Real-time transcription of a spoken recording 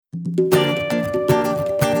Eu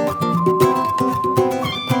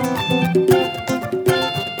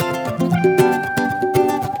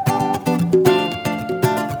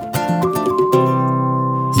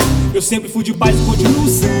sempre fui de paz e continuo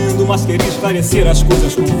sendo, mas queria esclarecer as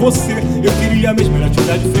coisas com você. Eu queria mesmo era te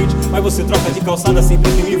olhar de frente, mas você troca de calçada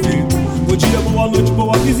sempre que me vê. Bom dia, boa noite,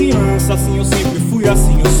 boa vizinhança, assim eu sempre fui,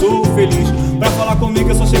 assim eu sou feliz. Pra falar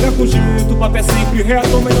comigo é só chegar com jeito, o papo é sempre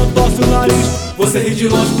reto, mas não torce o nariz. Você ri de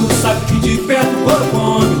longe, porque sabe que de perto o couro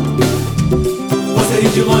come. Você ri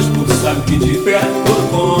de longe, porque sabe que de perto o couro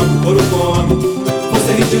come, couro come.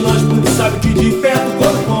 Você ri de longe, porque sabe que de perto o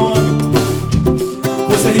couro come.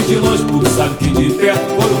 Você ri de longe, porque sabe que de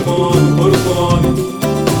perto couro come, couro come.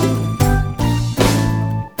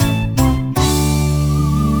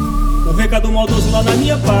 O recado maldoso lá na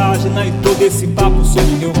minha página e todo esse papo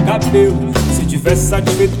sobre meu cabelo. Se tivesse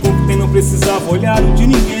satisfeito com o que tem, não precisava olhar o de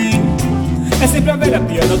ninguém. É sempre a velha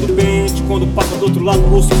piada do pente, quando passa do outro lado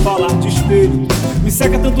ouço falar de espelho. Me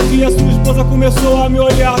seca tanto que a sua esposa começou a me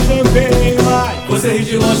olhar também. Mas você ri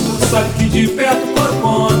de longe, porque sabe que de perto couro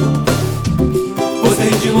come. Você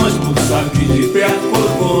ri de longe porque sabe que de perto couro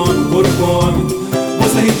come, couro come.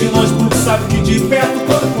 Você ri de longe porque sabe que de perto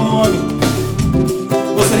couro come.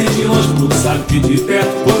 Você ri de longe porque sabe que de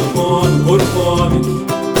perto couro come, couro come.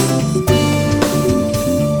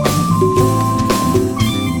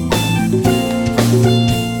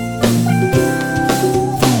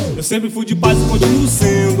 Eu sempre fui de paz e continuo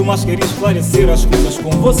sendo, mas queria esclarecer as coisas com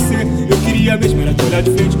você. Eu queria mesmo era te olhar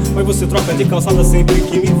de frente, mas você troca de calçada sempre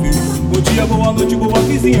que me vê. Bom dia, boa noite, boa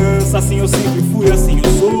vizinhança, assim eu sempre fui, assim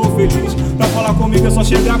eu sou feliz. Pra falar comigo é só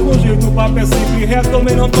chegar com jeito, o papo é sempre reto,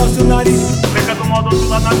 também não torce o nariz. Recado maldoso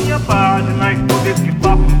lá na minha página, e todo esse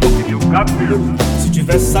papo sobre meu cabelo. Se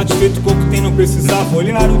tivesse satisfeito com o que tem, não precisava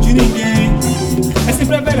olhar o de ninguém. É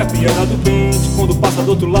sempre a velha piada do pente, quando passa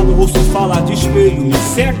do outro lado ouço falar de espelho. Me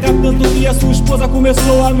seca tanto que a sua esposa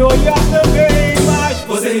começou a me olhar também. Mas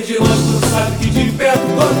você ri de longe porque sabe que de perto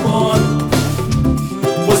couro come.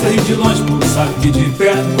 Você ri de longe porque sabe que de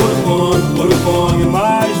perto couro come, couro come.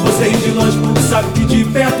 Mas você ri de longe porque sabe que de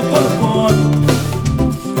perto couro come.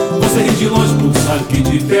 Você ri de longe porque sabe que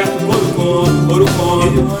de perto couro come, couro come.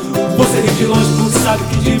 Você ri de longe porque sabe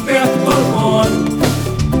que de perto couro come.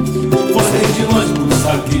 Você ri de longe porque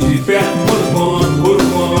sabe que de perto couro come, couro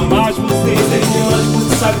come. Mas você ri de longe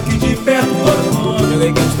porque sabe que de perto couro come. Eu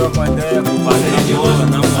que a gente troca uma ideia, Você ri de longe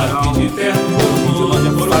porque sabe que de perto couro come,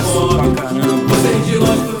 couro come. Você ri de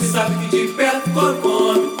longe porque sabe que de perto couro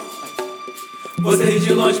come. Você ri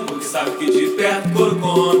de longe porque sabe que de perto couro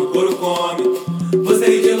come.